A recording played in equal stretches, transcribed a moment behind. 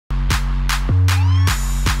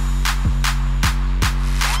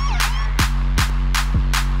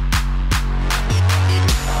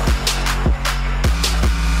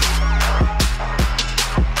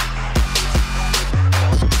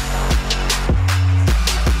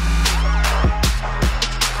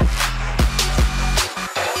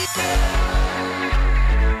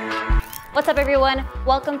What's up, everyone?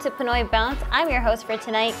 Welcome to Pinoy Bounce. I'm your host for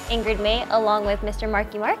tonight, Ingrid May, along with Mr.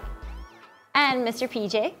 Markie-Mark and Mr.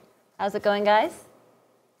 PJ. How's it going, guys?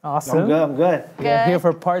 Awesome. I'm good. Yeah, here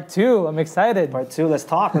for part 2. I'm excited. Part 2, let's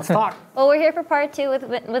talk. Well, we're here for part 2 with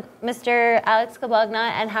Mr. Alex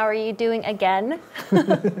Cabagnot. And how are you doing again?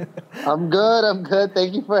 I'm good.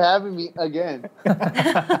 Thank you for having me again.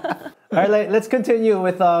 All right, let's continue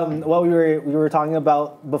with what we were talking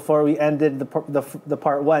about before we ended the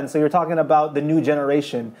part 1. So you're talking about the new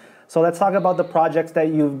generation. So let's talk about the projects that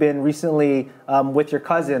you've been recently with your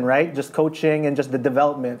cousin, right? Just coaching and just the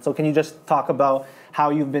development. So can you just talk about how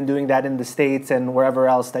you've been doing that in the States and wherever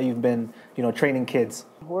else that you've been, training kids?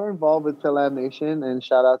 We're involved with Philab Nation, and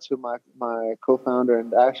shout out to my co-founder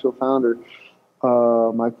and the actual founder,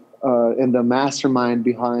 and the mastermind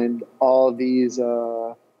behind all these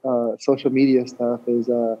social media stuff is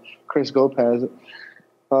Chris Gopez.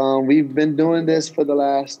 We've been doing this for the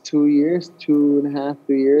last 2 years, 2.5,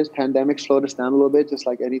 3 years. Pandemic slowed us down a little bit, just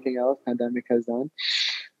like anything else pandemic has done.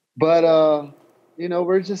 But,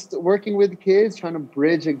 we're just working with kids, trying to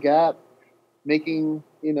bridge a gap, making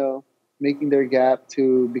their gap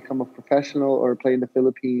to become a professional or play in the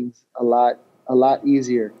Philippines a lot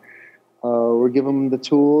easier. We're giving them the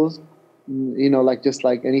tools, just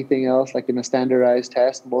like anything else, like in a standardized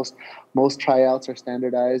test. Most tryouts are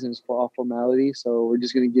standardized and it's for all formality. So we're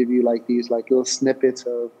just going to give you these little snippets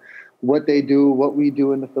of what they do, what we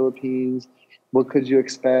do in the Philippines, what could you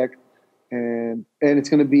expect. And it's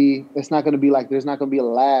not going to be there's not going to be a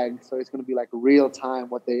lag. So it's going to be real time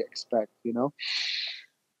what they expect,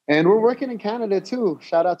 And we're working in Canada too.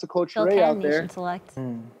 Shout out to Coach Ray out there. Select.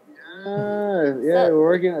 We're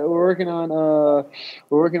working on.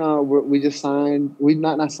 We just signed. We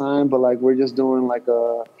not signed, but we're just doing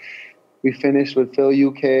we finished with Phil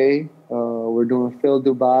UK. We're doing Phil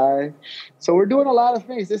Dubai. So we're doing a lot of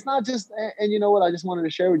things. It's not just, and you know what? I just wanted to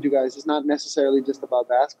share with you guys. It's not necessarily just about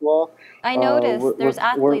basketball. I noticed there's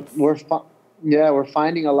athletes. We're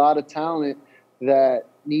finding a lot of talent that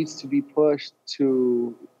needs to be pushed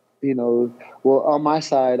to. On my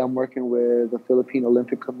side, I'm working with the Philippine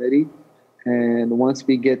Olympic Committee. And once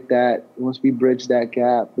we bridge that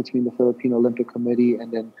gap between the Philippine Olympic Committee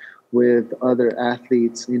and then with other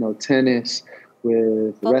athletes, tennis,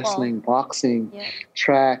 with football, wrestling, boxing,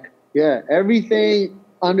 track, everything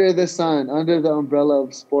under the sun, under the umbrella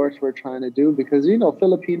of sports we're trying to do. Because,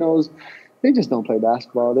 Filipinos, they just don't play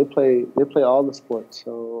basketball. They play all the sports.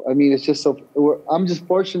 So, it's just I'm just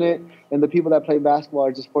fortunate, and the people that play basketball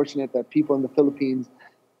are just fortunate that people in the Philippines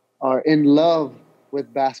are in love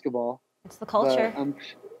with basketball. It's the culture.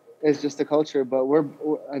 It's just the culture. But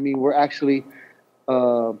we're actually,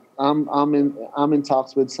 I'm in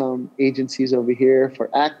talks with some agencies over here for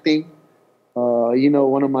acting.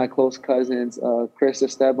 One of my close cousins, Chris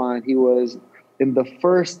Esteban, he was in the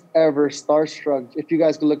first ever Starstruck, if you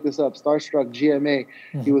guys could look this up, Starstruck GMA.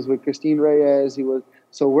 Mm-hmm. He was with Christine Reyes.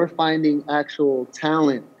 So we're finding actual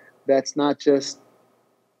talent that's not just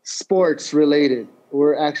sports related.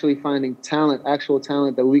 We're actually finding actual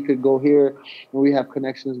talent that we could go here, and we have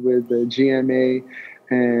connections with the GMA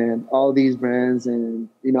and all these brands. And,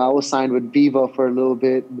 I was signed with Viva for a little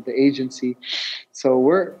bit with the agency. So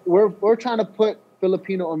we're trying to put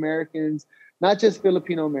Filipino Americans, not just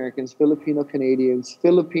Filipino Americans, Filipino Canadians,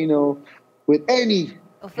 Filipino with any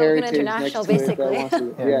Filipino international, basically.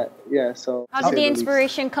 So how did the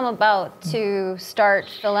inspiration come about to start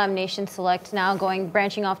Philab Nation Select now,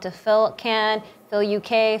 branching off to Phil Can, Phil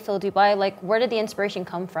UK, Phil Dubai? Where did the inspiration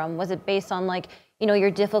come from? Was it based on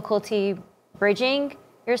your difficulty bridging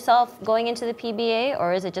yourself going into the PBA,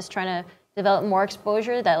 or is it just trying to develop more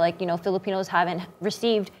exposure that Filipinos haven't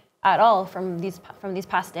received at all from these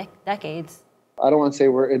past decades? I don't want to say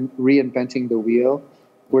we're reinventing the wheel.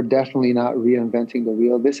 We're definitely not reinventing the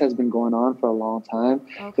wheel. This has been going on for a long time.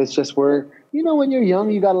 Okay. It's just when you're young,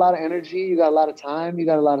 you got a lot of energy, you got a lot of time, you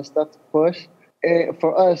got a lot of stuff to push. And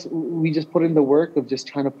for us, we just put in the work of just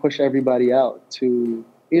trying to push everybody out to,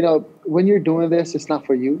 when you're doing this, it's not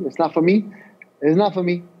for you. It's not for me. It's not for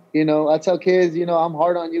me. I tell kids, I'm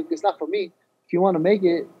hard on you. It's not for me. If you want to make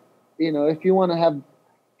it, if you want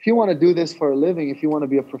to do this for a living, if you want to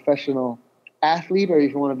be a professional athlete, or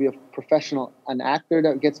if you want to be an actor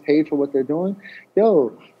that gets paid for what they're doing,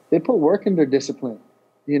 they put work in their discipline,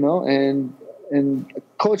 and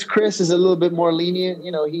Coach Chris is a little bit more lenient.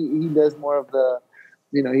 He does more of the,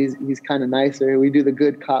 he's kind of nicer. We do the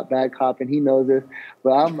good cop, bad cop, and he knows it,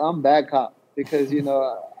 but I'm bad cop because,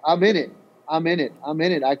 I'm in it.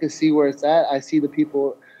 I can see where it's at. I see the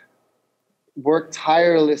people work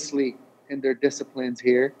tirelessly in their disciplines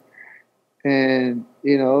here. And,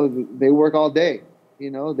 they work all day, You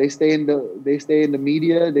know, they stay in the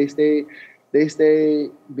media. They stay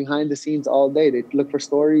behind the scenes all day. They look for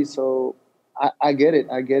stories. So I get it,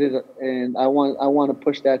 and I want to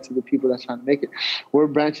push that to the people that's trying to make it. We're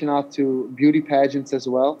branching off to beauty pageants as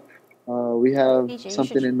well. We have PJ,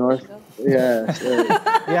 something in North. Yeah,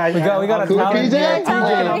 Yeah, we got a Cool, talent. PJ? Yeah,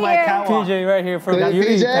 Talent PJ, right here. PJ right here for Cool,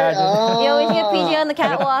 beauty PJ? pageant. Yo, we should get PJ on the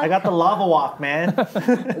catwalk. I got the lava walk, man.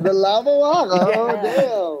 The lava walk.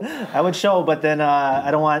 Oh, damn. I would show, but then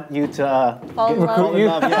I don't want you to Fall in love. fall in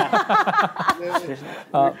love. Yeah.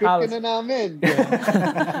 We're cooking and I'm in.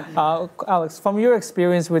 Alex, from your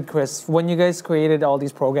experience with Chris, when you guys created all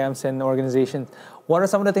these programs and organizations, what are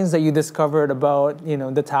some of the things that you discovered about, you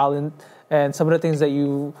know, the talent and some of the things that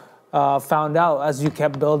you found out as you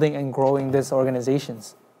kept building and growing these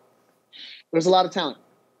organizations? There's a lot of talent.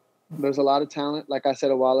 There's a lot of talent. Like I said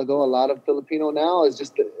a while ago, a lot of Filipino now is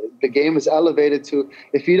just the game is elevated to,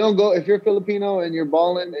 if you're Filipino and you're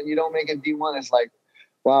balling and you don't make it D1, it's like,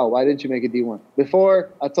 wow, why didn't you make it D1?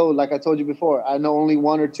 Before, I told you before, I know only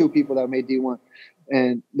 1 or 2 people that made D1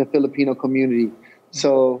 in the Filipino community.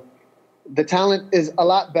 So the talent is a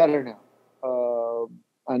lot better now.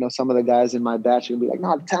 I know some of the guys in my batch will be like,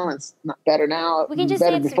 no, the talent's not better now. We can just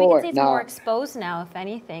better say it's, before. we can say it's more exposed now, if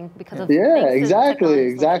anything, because of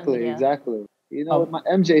exactly. You know what my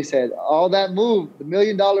MJ said? All that move, the $1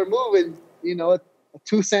 million move, and you know, a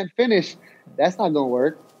 2-cent finish, that's not gonna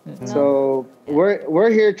work. No. So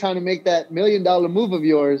we're here trying to make that $1 million move of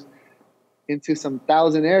yours into some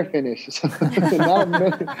 1,000-air finish. Not a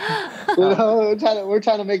million. You know, we're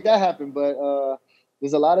trying to make that happen. But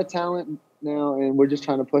there's a lot of talent now, and we're just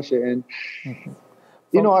trying to push it. And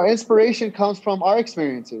you know, our inspiration comes from our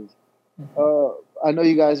experiences. I know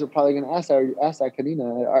you guys are probably going to ask that,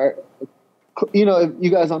 Kanina. You know, if you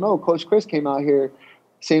guys don't know, Coach Chris came out here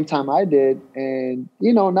same time I did, and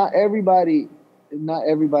you know, not everybody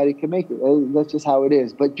can make it. That's just how it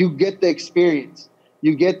is. But you get the experience,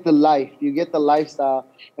 you get the life, you get the lifestyle,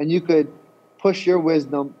 and you could push your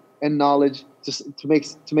wisdom and knowledge to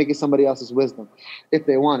make it somebody else's wisdom if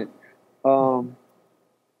they want it.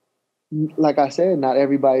 Like I said, not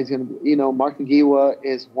everybody's gonna be. You know, Markie-Mark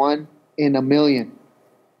is 1 in a million.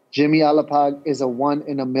 Jimmy Alapag is a 1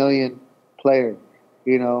 in a million player.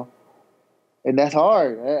 You know, and that's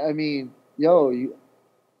hard. I mean, you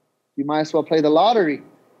might as well play the lottery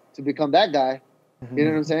to become that guy. Mm-hmm. You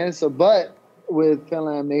know what I'm saying? So, but with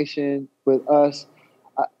Finlam Nation, with us,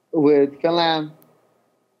 with Finlam,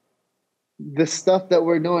 the stuff that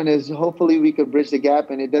we're doing is hopefully we could bridge the gap,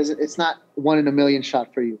 and it's not 1 in a million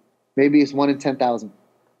shot for you. Maybe it's 1 in 10,000.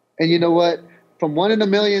 And you know what? From 1 in a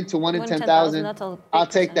million to 1 in 10,000, I'll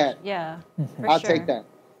take that. Yeah, I'll take that.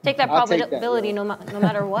 Take that probability no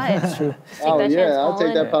matter what. That's true. Oh yeah, I'll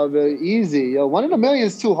take that probability easy. Yo, 1 in a million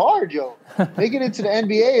is too hard, yo. Making it to the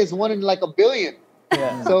NBA is 1 in like a billion.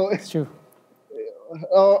 Yeah, so it's true.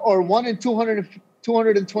 Or 1 in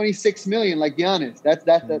 226 million, like Giannis. That's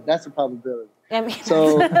a probability. I mean,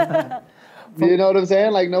 so you know what I'm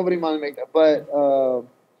saying? Like nobody want to make that, but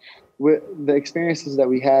with the experiences that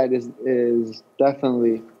we had is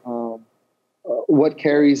definitely what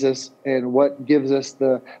carries us and what gives us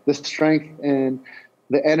the strength and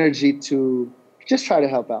the energy to just try to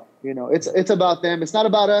help out. You know, it's about them. It's not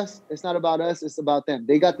about us. It's not about us. It's about them.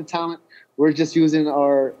 They got the talent. We're just using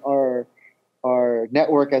our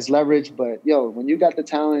network as leverage. But when you got the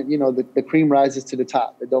talent, you know, the cream rises to the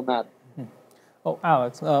top. It don't matter. Oh,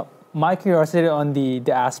 Alex, my curiosity on the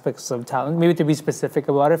aspects of talent, maybe to be specific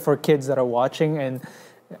about it for kids that are watching, and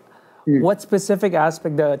what specific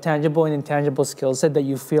aspect, the tangible and intangible skill set that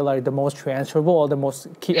you feel are the most transferable or the most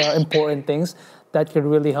key, important things that could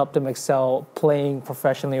really help them excel playing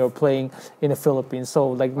professionally or playing in the Philippines? So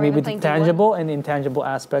like maybe the tangible and intangible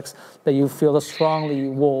aspects that you feel strongly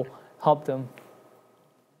will help them.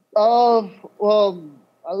 Well,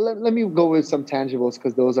 let me go with some tangibles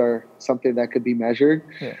because those are something that could be measured.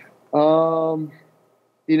 Yeah.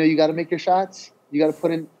 You know, you got to make your shots. You got to put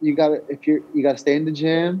in. You got to stay in the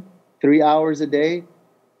gym 3 hours a day,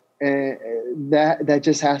 and that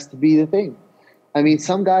just has to be the thing. I mean,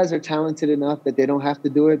 some guys are talented enough that they don't have to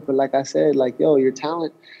do it, but like I said, like your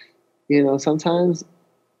talent, you know, sometimes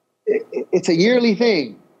it's a yearly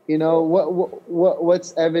thing. You know,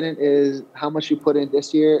 what's evident is how much you put in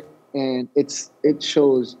this year, and it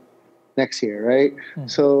shows next year, right? Mm-hmm.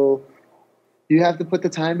 So you have to put the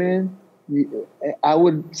time in. I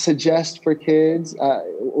would suggest for kids,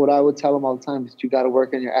 what I would tell them all the time is you got to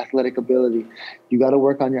work on your athletic ability. You got to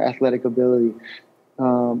work on your athletic ability.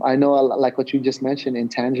 I know, like what you just mentioned,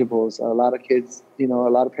 intangibles. A lot of kids, a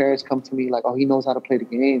lot of parents come to me like, oh, he knows how to play the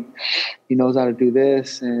game. He knows how to do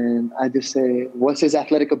this. And I just say, what's his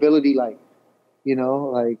athletic ability like?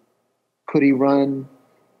 Like, could he run?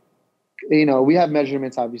 We have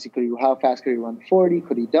measurements, obviously. How fast could he run 40?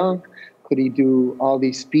 Could he dunk? Could he do all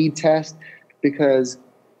these speed tests? Because,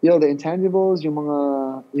 the intangibles, yung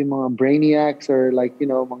mga brainiacs, or like,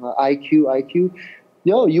 mga IQ,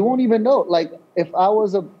 you won't even know. Like,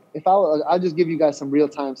 I'll just give you guys some real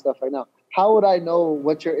time stuff right now. How would I know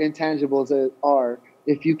what your intangibles are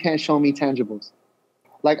if you can't show me tangibles?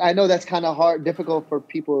 Like, I know that's kind of difficult for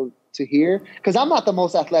people to hear, because I'm not the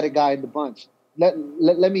most athletic guy in the bunch. Let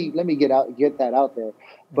me get that out there.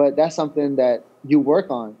 But that's something that you work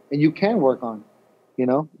on, and you can work on.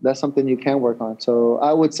 That's something you can work on. So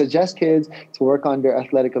I would suggest kids to work on their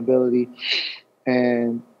athletic ability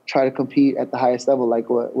and try to compete at the highest level. Like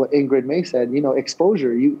what Ingrid May said,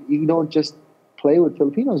 exposure. You don't just play with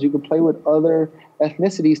Filipinos. You can play with other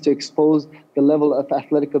ethnicities to expose the level of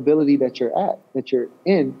athletic ability that you're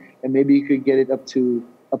in, and maybe you could get it up to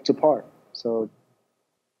par. So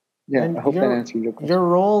yeah, And I hope that answers your question. Your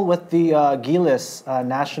role with the Gilas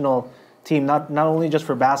national team, not only just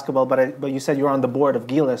for basketball, but you said you're on the board of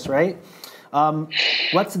Gilas, right?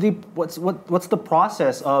 What's the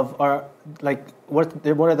process of,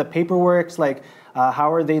 what are the paperworks like?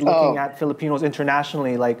 How are they looking at Filipinos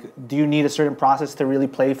internationally? Like, do you need a certain process to really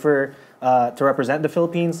play to represent the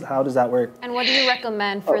Philippines? How does that work? And what do you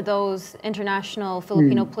recommend for those international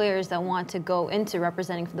Filipino players that want to go into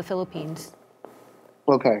representing the Philippines?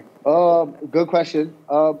 Okay. Good question.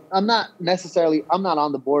 I'm not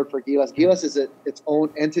on the board for Gilas. Gilas is its own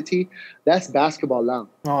entity. That's basketball now.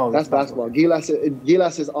 Oh, that's basketball.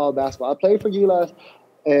 Gilas is all basketball. I played for Gilas,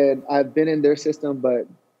 and I've been in their system, but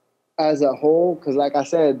as a whole, because like I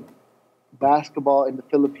said, basketball in the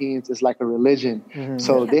Philippines is like a religion. Mm-hmm.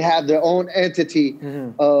 So they have their own entity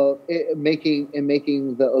of making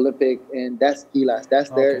the Olympic, and that's Gilas. That's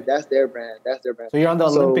their brand. That's their brand. So you're on the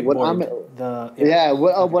Olympic board.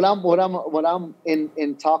 What I'm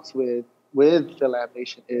in talks with Film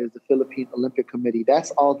Nation is the Philippine Olympic Committee.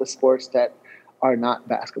 That's all the sports that are not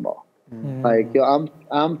basketball. Mm-hmm. Like,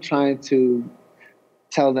 I'm trying to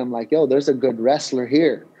tell them, like, there's a good wrestler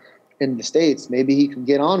here in the States. Maybe he can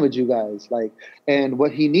get on with you guys. Like, and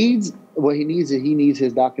what he needs is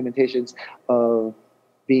his documentations of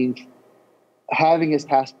having his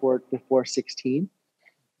passport before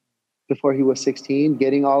he was 16,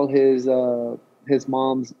 getting all his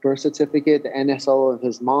mom's birth certificate, the NSO of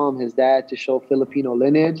his mom, his dad, to show Filipino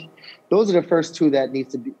lineage. Those are the first two that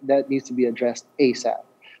needs to be addressed ASAP.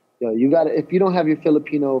 If you don't have your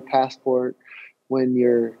Filipino passport when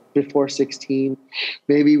you're before 16,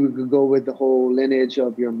 maybe we could go with the whole lineage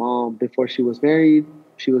of your mom before she was married.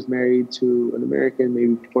 She was married to an American.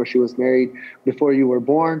 Maybe before she was married, before you were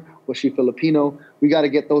born, was she Filipino? We got to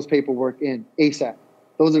get those paperwork in ASAP.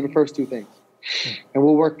 Those are the first two things. And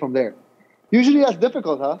we'll work from there. Usually that's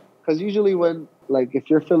difficult, huh? Because usually when, like, if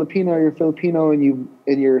you're Filipino and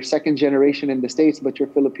you're second generation in the States, but you're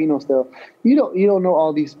Filipino still, you don't know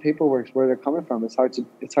all these paperwork, where they're coming from. It's hard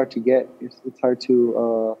to get. It's hard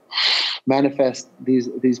to manifest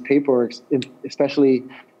these paperwork, especially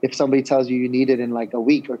if somebody tells you need it in like a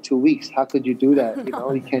week or 2 weeks. How could you do that?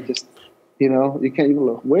 You can't just, you can't even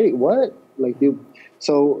look. Wait, what?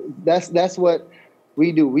 So that's what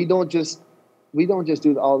we do. We don't just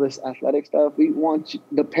do all this athletic stuff. We want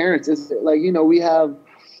the parents. It's like, we have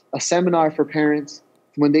a seminar for parents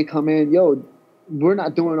when they come in. We're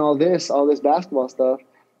not doing all this basketball stuff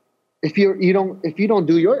if you don't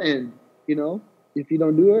do your end. If you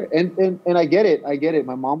don't do it, and I get it.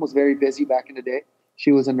 My mom was very busy back in the day.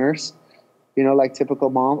 She was a nurse, like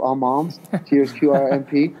typical all moms. She was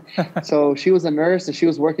QRMP, so she was a nurse and she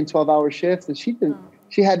was working 12-hour shifts, and she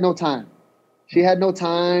had no time. She had no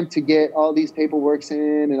time to get all these paperworks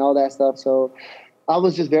in and all that stuff. So I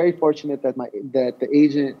was just very fortunate that the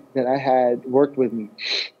agent that I had worked with me.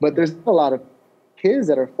 But there's a lot of kids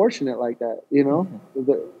that are fortunate like that,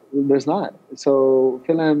 There's not. So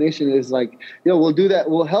Film Nation is like, we'll do that.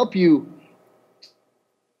 We'll help you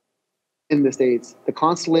in the States. The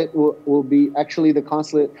consulate will be actually the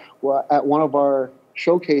consulate at one of our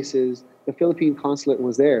showcases. The Philippine consulate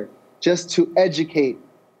was there just to educate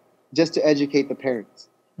the parents,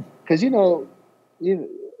 because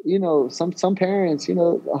some parents,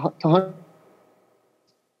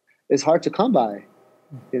 it's hard to come by.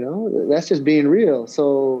 That's just being real.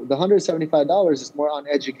 So the $175 is more on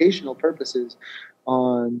educational purposes,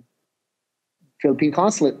 on Philippine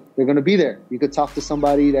consulate. They're going to be there. You could talk to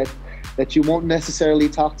somebody that you won't necessarily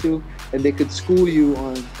talk to, and they could school you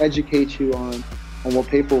on, educate you on what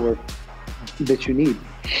paperwork that you need.